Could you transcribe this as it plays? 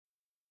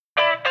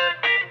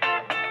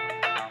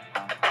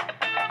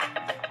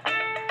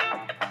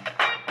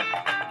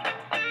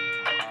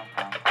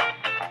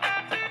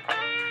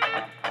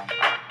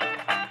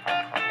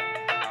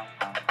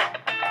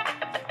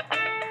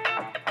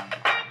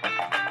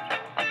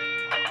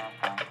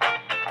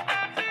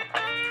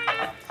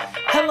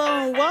Hello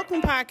and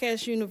welcome,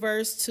 Podcast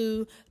Universe,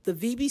 to the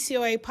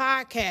VBCOA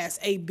podcast,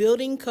 a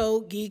Building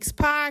Code Geeks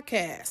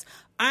podcast.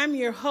 I'm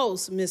your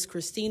host, Miss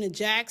Christina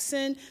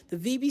Jackson, the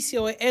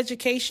VBCOA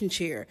Education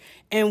Chair.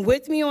 And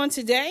with me on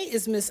today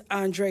is Miss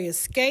Andrea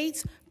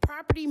Scates,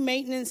 Property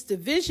Maintenance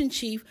Division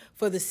Chief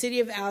for the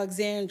City of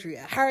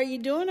Alexandria. How are you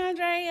doing,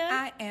 Andrea?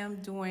 I am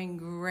doing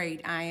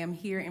great. I am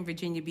here in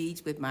Virginia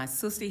Beach with my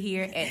sister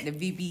here at the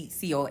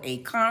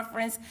VBCOA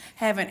conference,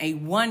 having a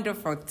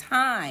wonderful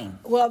time.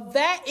 Well,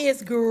 that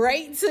is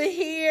great to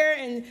hear.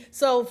 And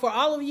so for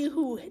all of you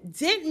who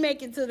didn't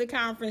make it to the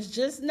conference,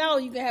 just know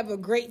you can have a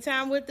great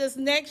time with us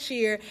next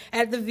year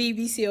at the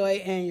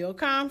VBCOA annual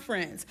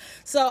conference.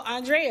 So,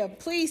 Andrea,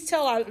 please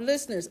tell our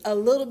listeners a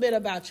little bit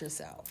about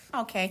yourself.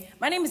 Okay,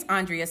 my name is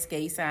Andrea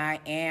Scates. I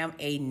am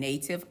a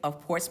native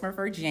of Portsmouth,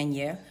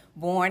 Virginia,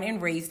 born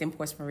and raised in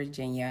Portsmouth,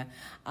 Virginia.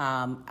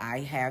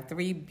 I have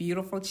 3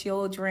 beautiful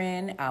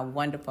children, a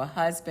wonderful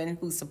husband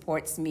who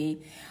supports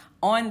me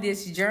on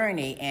this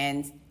journey,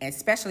 and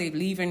especially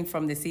leaving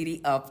from the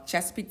city of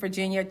Chesapeake,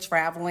 Virginia,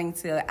 traveling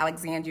to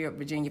Alexandria,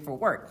 Virginia for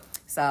work.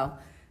 So,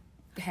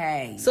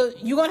 hey. So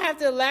you're going to have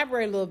to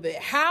elaborate a little bit.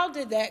 How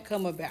did that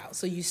come about?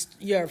 So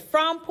you're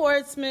from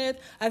Portsmouth.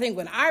 I think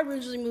when I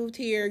originally moved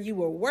here, you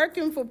were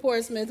working for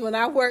Portsmouth when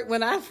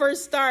I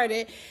first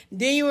started.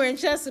 Then you were in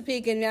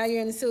Chesapeake, and now you're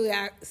in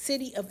the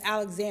city of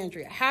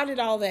Alexandria. How did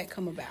all that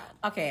come about?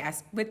 Okay,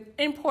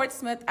 in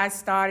Portsmouth, I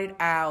started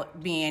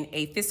out being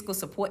a fiscal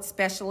support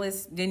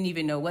specialist. Didn't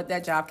even know what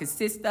that job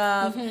consisted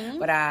of,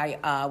 but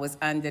I was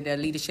under the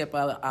leadership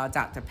of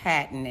Dr.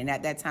 Patton, and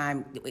at that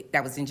time,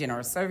 that was in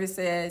general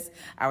services.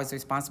 I was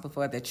responsible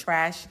for the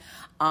trash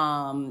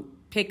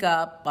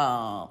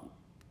pickup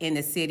in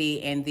the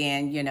city, and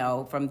then,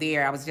 from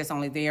there, I was just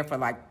only there for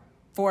like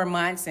 4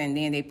 months, and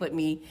then they put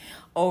me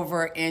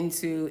over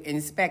into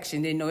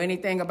inspection. Didn't know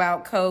anything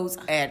about codes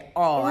at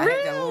all. Really? I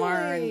had to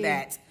learn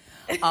that.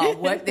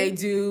 What they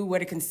do,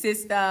 what it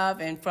consists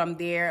of, and from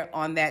there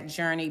on that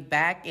journey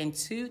back in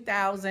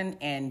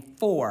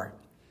 2004.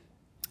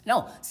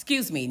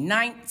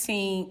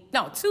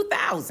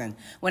 2000,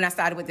 when I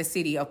started with the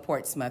city of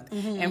Portsmouth.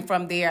 And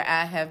from there,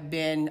 I have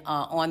been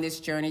on this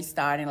journey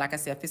starting, like I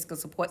said, fiscal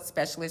support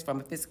specialist. From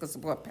a fiscal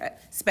support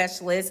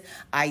specialist,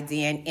 I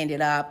then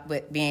ended up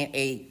with being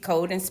a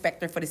code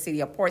inspector for the city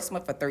of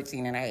Portsmouth for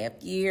 13 and a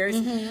half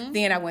years.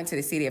 Then I went to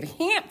the city of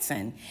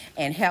Hampton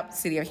and helped the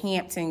city of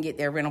Hampton get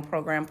their rental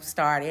program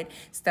started.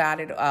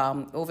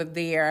 Over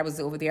there. I was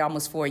over there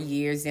almost 4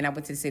 years. Then I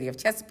went to the city of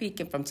Chesapeake,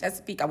 and from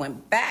Chesapeake, I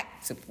went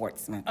back to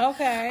Portsmouth.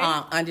 Okay.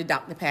 Under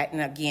Dr. Patton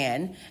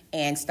again,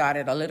 and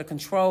started a little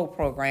control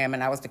program,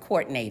 and I was the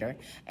coordinator.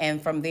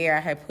 And from there, I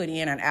had put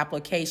in an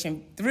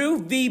application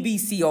through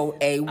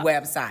VBCOA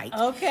website.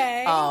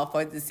 Okay.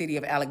 For the city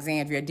of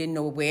Alexandria. Didn't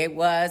know where it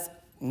was,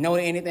 know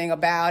anything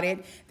about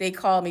it. They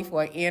called me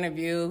for an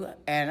interview,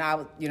 and I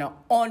was,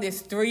 on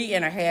this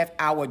 3.5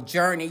 hour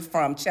journey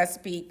from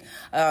Chesapeake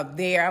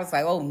there. I was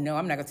like, oh no,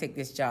 I'm not gonna take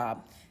this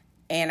job.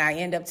 And I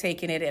end up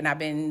taking it, and I've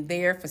been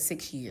there for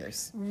 6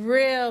 years.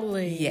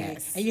 Really?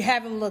 Yes. And you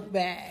haven't looked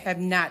back? Have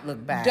not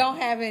looked back. Don't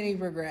have any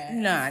regrets?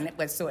 None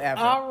whatsoever.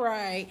 All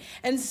right.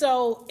 And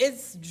so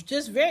it's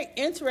just very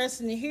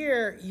interesting to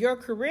hear your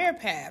career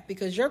path,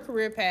 because your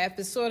career path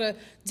is sort of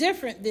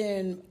different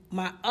than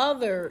my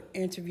other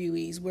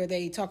interviewees, where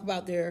they talk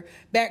about their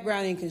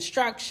background in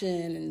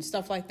construction and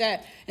stuff like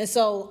that. And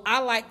so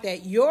I like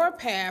that your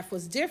path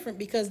was different,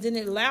 because then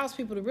it allows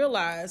people to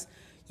realize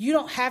you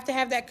don't have to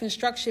have that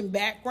construction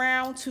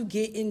background to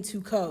get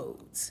into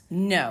codes.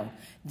 No,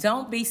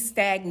 don't be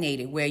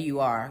stagnated where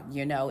you are.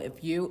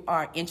 If you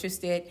are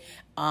interested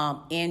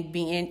in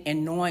being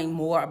and knowing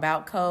more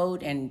about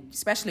code, and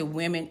especially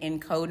women in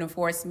code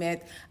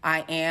enforcement,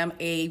 I am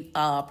a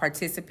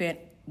participant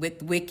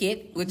with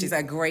WICKET, which is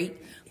a great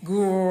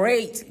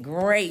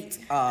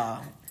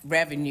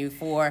revenue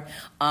for,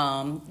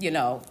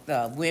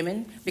 the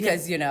women,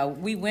 because,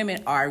 we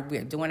women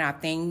we're doing our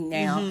thing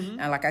now.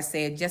 And like I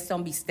said, just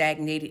don't be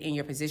stagnated in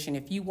your position.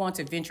 If you want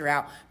to venture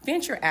out.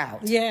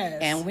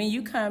 Yes. And when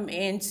you come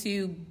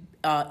into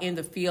in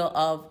the field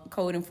of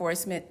code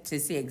enforcement to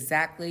see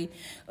exactly,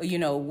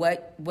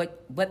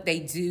 what they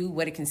do,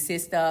 what it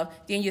consists of,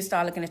 then you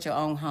start looking at your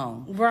own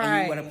home. Right.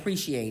 And you would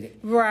appreciate it.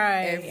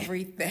 Right.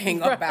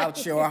 Everything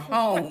about your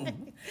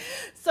home.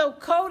 So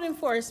code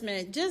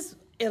enforcement, just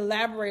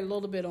elaborate a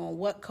little bit on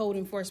what code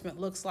enforcement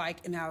looks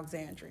like in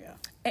Alexandria.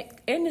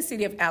 In the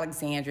city of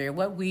Alexandria,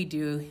 what we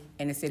do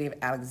in the city of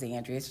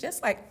Alexandria is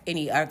just like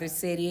any other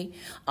city.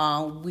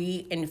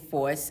 We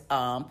enforce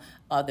the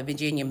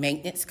Virginia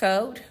Maintenance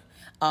Code,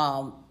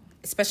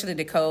 especially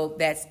the code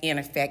that's in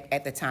effect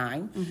at the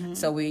time.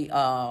 So we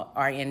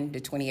are in the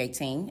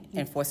 2018,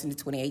 enforcing the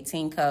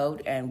 2018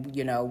 code, and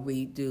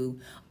we do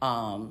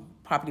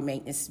property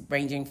maintenance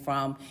ranging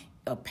from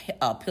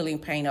peeling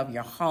paint of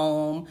your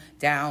home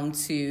down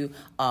to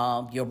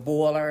your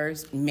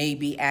boilers,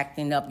 maybe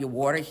acting up your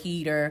water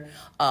heater,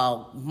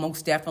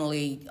 most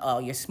definitely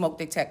your smoke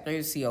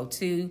detectors,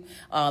 CO2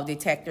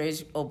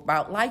 detectors,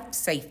 about life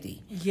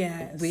safety.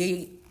 Yes.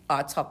 We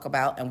talk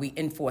about and we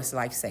enforce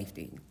life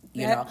safety.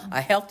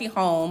 A healthy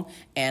home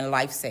and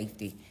life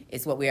safety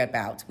is what we're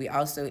about. We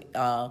also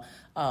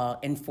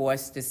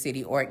enforce the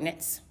city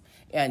ordinance,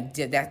 and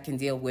that can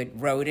deal with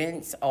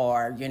rodents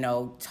or,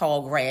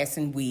 tall grass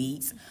and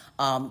weeds,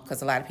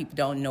 because a lot of people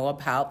don't know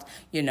about,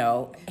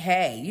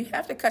 hey, you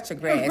have to cut your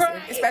grass,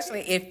 right.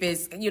 especially if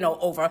it's,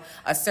 over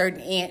a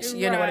certain inch,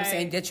 you know what I'm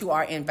saying, that you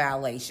are in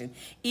violation,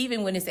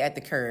 even when it's at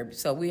the curb.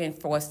 So we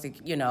enforce the,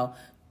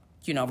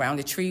 around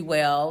the tree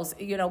wells,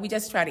 we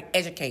just try to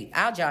educate.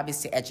 Our job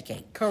is to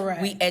educate.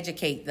 Correct. We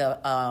educate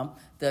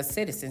the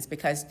citizens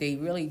because they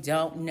really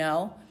don't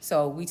know.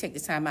 So we take the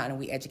time out and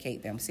we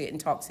educate them, sit and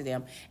talk to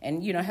them,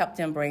 and, help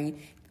them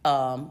bring,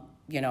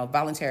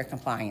 voluntary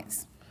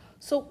compliance.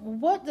 So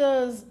what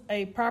does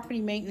a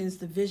property maintenance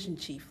division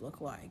chief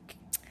look like?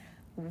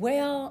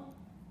 Well,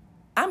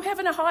 I'm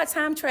having a hard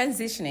time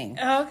transitioning.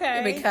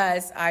 Okay.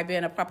 Because I've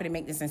been a property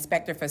maintenance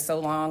inspector for so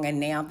long,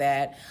 and now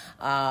that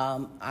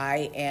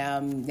I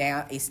am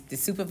the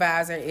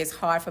supervisor, it's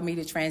hard for me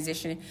to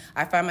transition.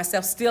 I find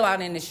myself still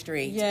out in the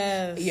street.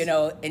 Yes.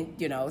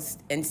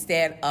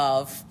 Instead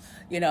of,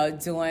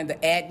 doing the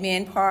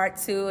admin part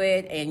to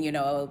it, and,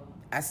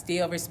 I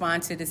still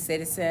respond to the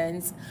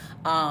citizens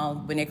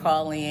when they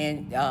call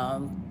in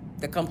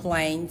the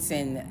complaints,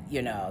 and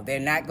they're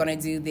not going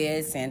to do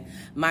this, and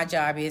my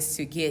job is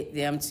to get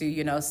them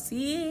to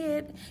see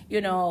it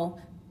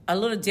a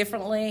little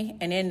differently,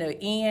 and in the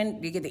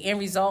end you get the end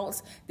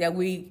results that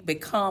we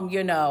become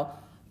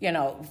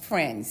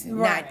friends,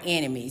 right. not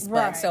enemies.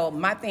 Right. But so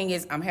my thing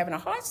is, I'm having a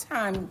hard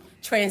time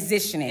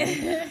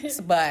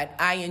transitioning, but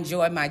I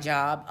enjoy my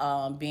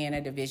job being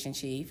a division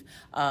chief.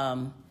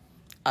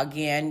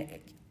 Again,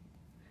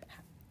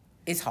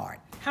 it's hard.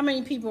 How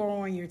many people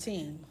are on your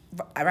team?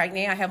 Right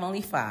now, I have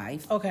only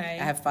 5. Okay.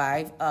 I have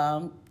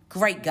 5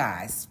 great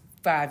guys.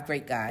 5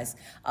 great guys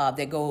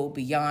that go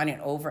beyond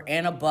and over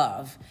and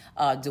above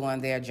doing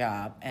their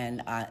job,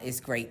 and it's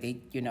great.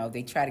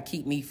 They try to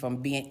keep me from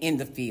being in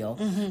the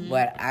field,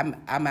 but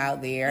I'm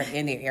out there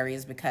in their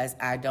areas because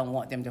I don't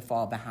want them to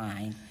fall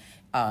behind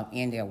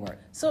in their work.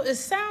 So it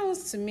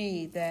sounds to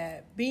me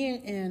that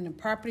being in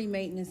property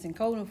maintenance and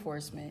code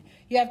enforcement,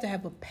 you have to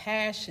have a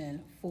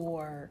passion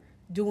for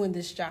doing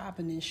this job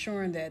and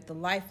ensuring that the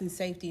life and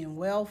safety and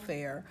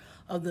welfare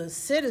of the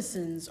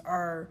citizens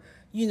are,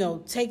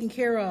 taken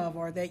care of,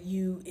 or that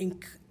you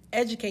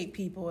educate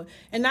people,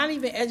 and not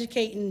even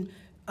educating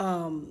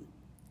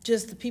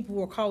just the people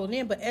who are calling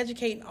in, but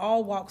educating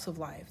all walks of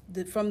life,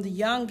 from the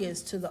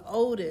youngest to the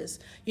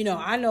oldest.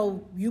 I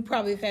know you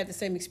probably have had the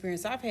same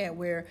experience I've had,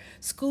 where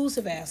schools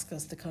have asked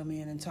us to come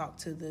in and talk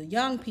to the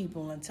young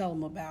people and tell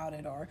them about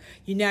it, or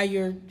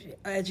you're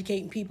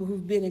educating people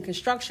who've been in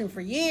construction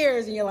for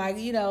years, and you're like,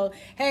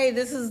 hey,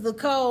 this is the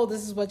code,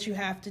 this is what you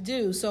have to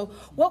do. So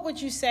what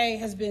would you say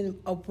has been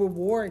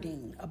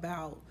rewarding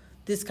about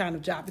this kind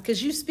of job?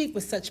 Because you speak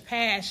with such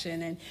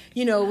passion, and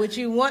what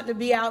you want to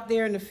be out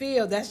there in the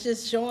field, that's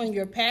just showing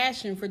your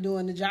passion for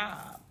doing the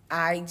job.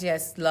 I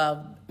just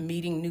love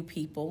meeting new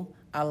people.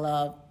 I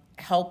love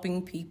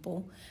helping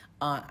people.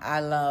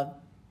 I love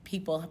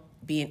people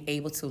being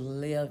able to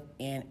live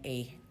in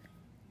a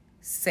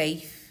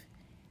safe,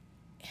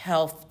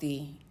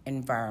 healthy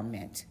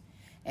environment.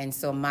 And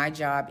so my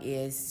job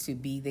is to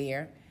be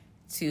there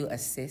to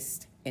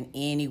assist in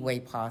any way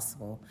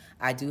possible.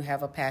 I do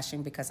have a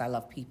passion because I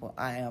love people.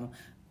 I am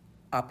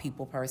a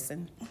people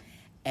person,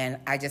 and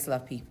I just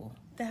love people.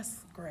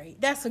 That's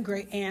great. That's a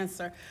great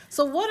answer.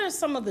 So what are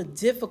some of the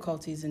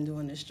difficulties in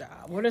doing this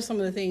job? What are some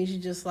of the things you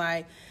just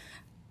like,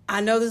 I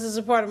know this is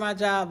a part of my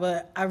job,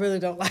 but I really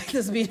don't like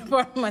this being a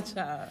part of my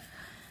job?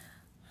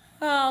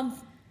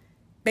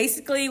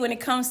 Basically, when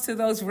it comes to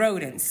those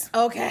rodents.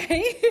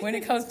 Okay. When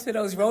it comes to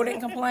those rodent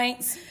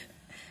complaints,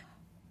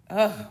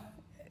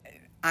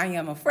 I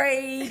am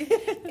afraid,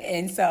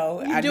 and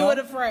so you do it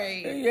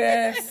afraid.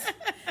 Yes.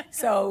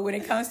 So when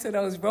it comes to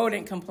those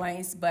rodent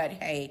complaints, but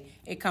hey,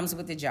 it comes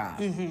with the job.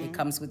 Mm-hmm. It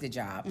comes with the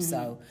job. Mm-hmm.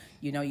 So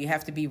you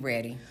have to be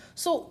ready.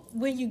 So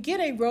when you get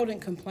a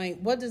rodent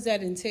complaint, what does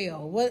that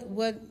entail?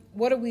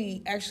 What are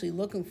we actually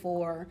looking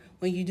for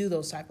when you do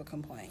those type of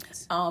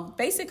complaints?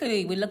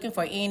 Basically, we're looking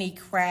for any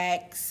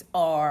cracks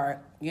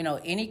or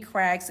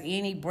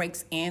any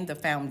breaks in the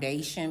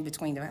foundation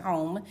between the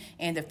home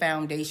and the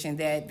foundation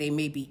that they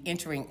may be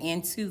entering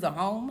into the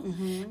home.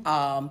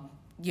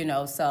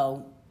 Mm-hmm.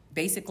 So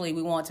basically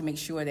we want to make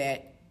sure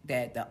that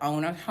the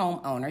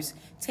homeowners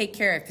take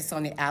care if it's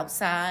on the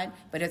outside,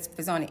 but if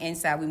it's on the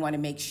inside, we want to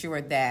make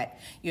sure that,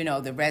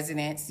 the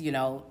residents,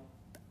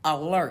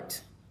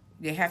 alert.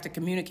 They have to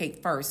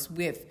communicate first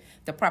with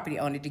the property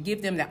owner to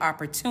give them the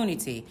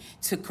opportunity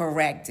to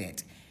correct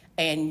it.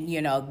 And,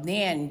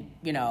 then,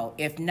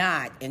 if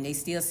not, and they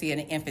still see an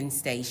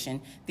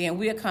infestation, then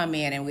we'll come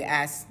in and we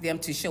ask them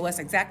to show us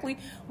exactly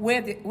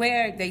where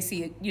they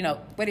see it,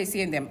 where they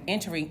see them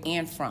entering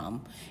in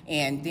from.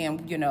 And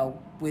then,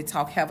 we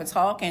have a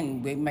talk,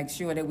 and we make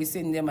sure that we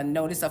send them a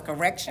notice of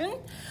correction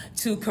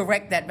to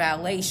correct that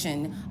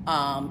violation,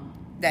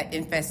 that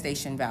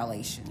infestation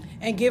violation.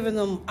 and giving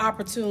them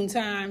opportune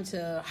time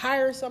to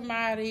hire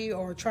somebody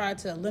or try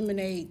to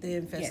eliminate the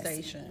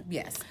infestation.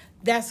 Yes.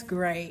 That's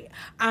great.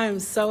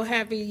 I'm so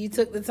happy you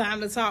took the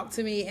time to talk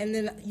to me. And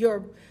then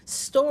your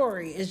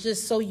story is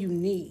just so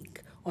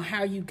unique on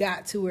how you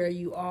got to where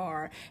you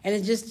are. And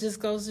it just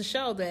goes to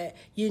show that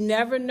you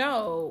never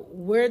know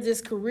where this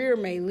career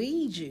may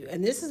lead you.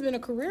 And this has been a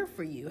career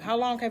for you. How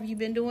long have you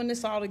been doing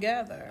this all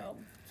together?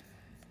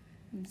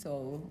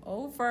 So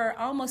over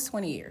almost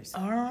 20 years.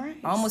 All right.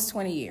 Almost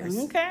 20 years.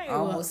 Okay.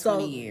 Almost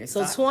 20 years.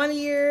 So 20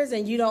 years,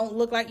 and you don't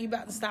look like you're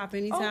about to stop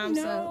anytime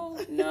soon.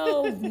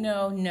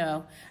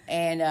 No.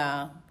 And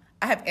I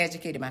have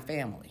educated my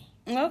family.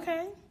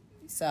 Okay.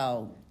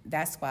 So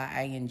that's why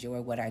I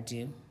enjoy what I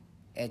do,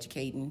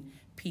 educating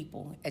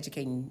people,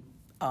 educating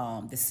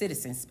the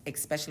citizens,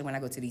 especially when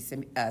I go to these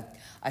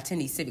attend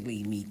these civic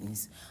league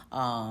meetings.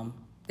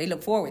 They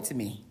look forward to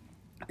me.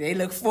 They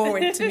look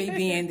forward to me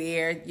being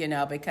there,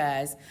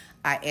 because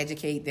I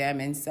educate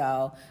them. And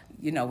so,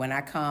 when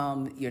I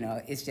come,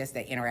 it's just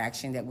the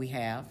interaction that we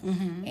have.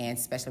 Mm-hmm. And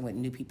especially with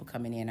new people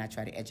coming in, I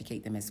try to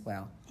educate them as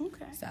well.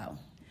 Okay. So,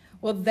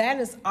 well, that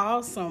is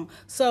awesome.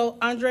 So,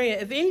 Andrea,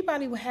 if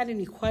anybody had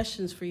any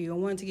questions for you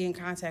and wanted to get in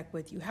contact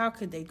with you, how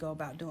could they go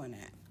about doing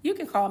that? You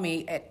can call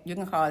me you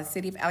can call the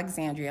City of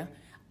Alexandria.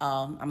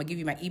 I'm going to give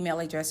you my email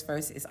address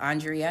first. It's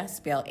Andrea,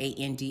 spelled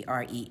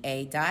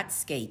Andrea,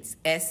 Scates,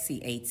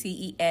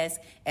 Scates,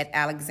 at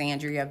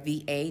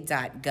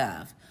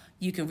alexandriava.gov.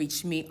 You can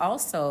reach me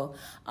also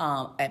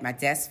at my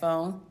desk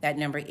phone. That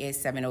number is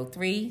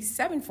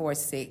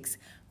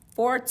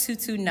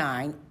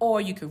 703-746-4229, or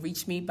you can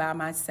reach me by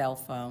my cell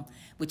phone,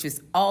 which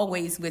is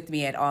always with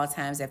me at all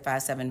times at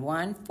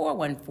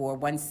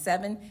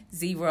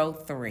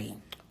 571-414-1703.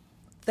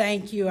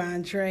 Thank you,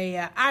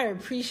 Andrea. I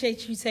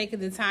appreciate you taking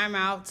the time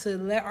out to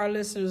let our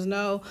listeners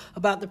know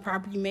about the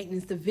Property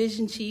Maintenance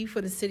Division Chief for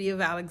the City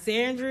of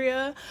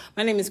Alexandria.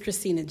 My name is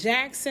Christina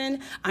Jackson.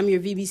 I'm your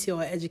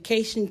VBCOA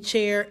Education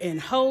Chair and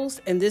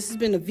host, and this has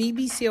been a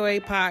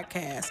VBCOA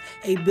podcast,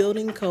 a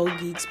Building Code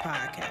Geeks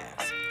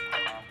podcast.